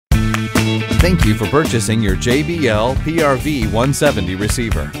Thank you for purchasing your JBL-PRV170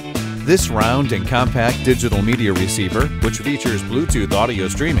 receiver. This round and compact digital media receiver, which features Bluetooth audio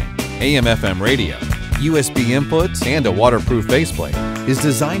streaming, AM/FM radio, USB inputs, and a waterproof faceplate, is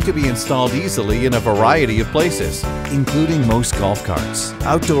designed to be installed easily in a variety of places, including most golf carts,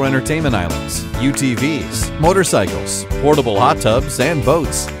 outdoor entertainment islands, UTVs, motorcycles, portable hot tubs, and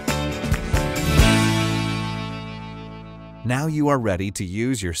boats. Now you are ready to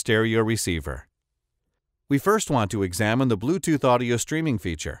use your stereo receiver. We first want to examine the Bluetooth audio streaming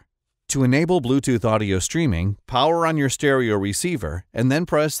feature. To enable Bluetooth audio streaming, power on your stereo receiver and then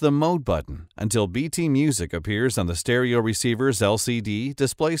press the Mode button until BT Music appears on the stereo receiver's LCD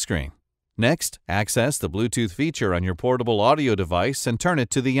display screen. Next, access the Bluetooth feature on your portable audio device and turn it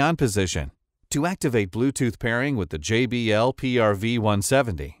to the on position. To activate Bluetooth pairing with the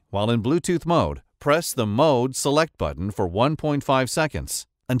JBL-PRV170 while in Bluetooth mode, press the Mode Select button for 1.5 seconds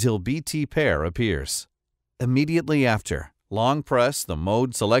until BT Pair appears. Immediately after, long press the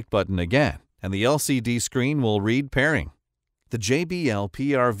Mode Select button again, and the LCD screen will read pairing. The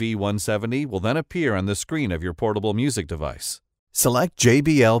JBL-PRV170 will then appear on the screen of your portable music device. Select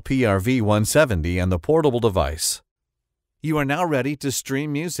JBL-PRV170 on the portable device. You are now ready to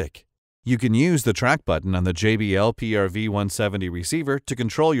stream music. You can use the track button on the JBL-PRV170 receiver to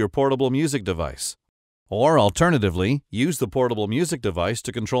control your portable music device. Or alternatively, use the portable music device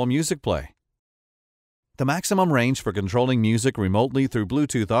to control music play. The maximum range for controlling music remotely through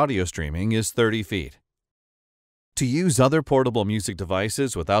Bluetooth audio streaming is 30 feet. To use other portable music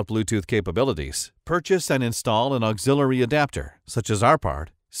devices without Bluetooth capabilities, purchase and install an auxiliary adapter, such as our part,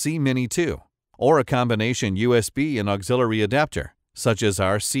 C-Mini 2, or a combination USB and auxiliary adapter, such as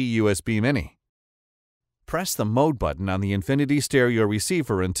our C-USB Mini. Press the Mode button on the Infinity stereo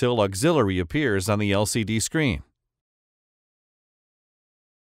receiver until auxiliary appears on the LCD screen.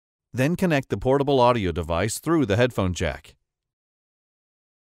 Then connect the portable audio device through the headphone jack.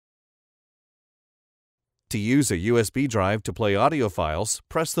 To use a USB drive to play audio files,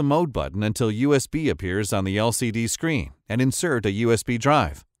 press the Mode button until USB appears on the LCD screen and insert a USB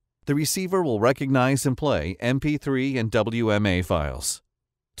drive. The receiver will recognize and play MP3 and WMA files.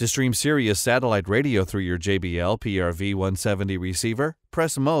 To stream Sirius satellite radio through your JBL-PRV170 receiver,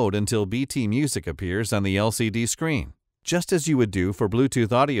 press Mode until BT Music appears on the LCD screen, just as you would do for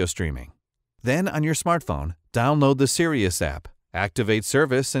Bluetooth audio streaming. Then, on your smartphone, download the Sirius app, activate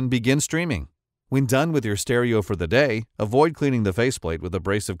service, and begin streaming. When done with your stereo for the day, avoid cleaning the faceplate with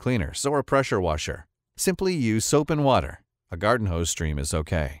abrasive cleaners or a pressure washer. Simply use soap and water. A garden hose stream is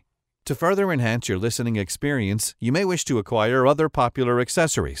okay. To further enhance your listening experience, you may wish to acquire other popular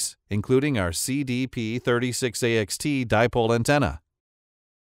accessories, including our CDP36AXT dipole antenna,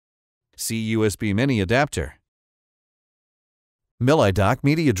 C-USB Mini adapter, Mil-iDock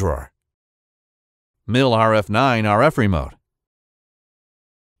media drawer, Mil-RF9 RF remote,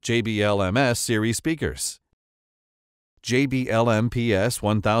 JBL MS series speakers, JBL MPS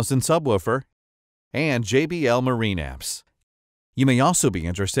 1000 subwoofer, and JBL Marine amps. You may also be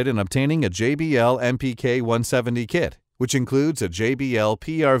interested in obtaining a JBL MPK 170 kit, which includes a JBL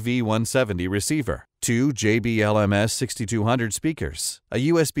PRV170 receiver, 2 JBL MS 6200 speakers, a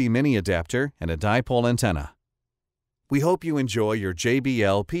USB Mini adapter, and a dipole antenna. We hope you enjoy your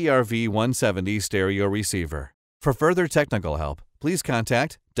JBL PRV170 stereo receiver. For further technical help, please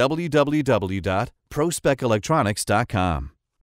contact www.prospecelectronics.com.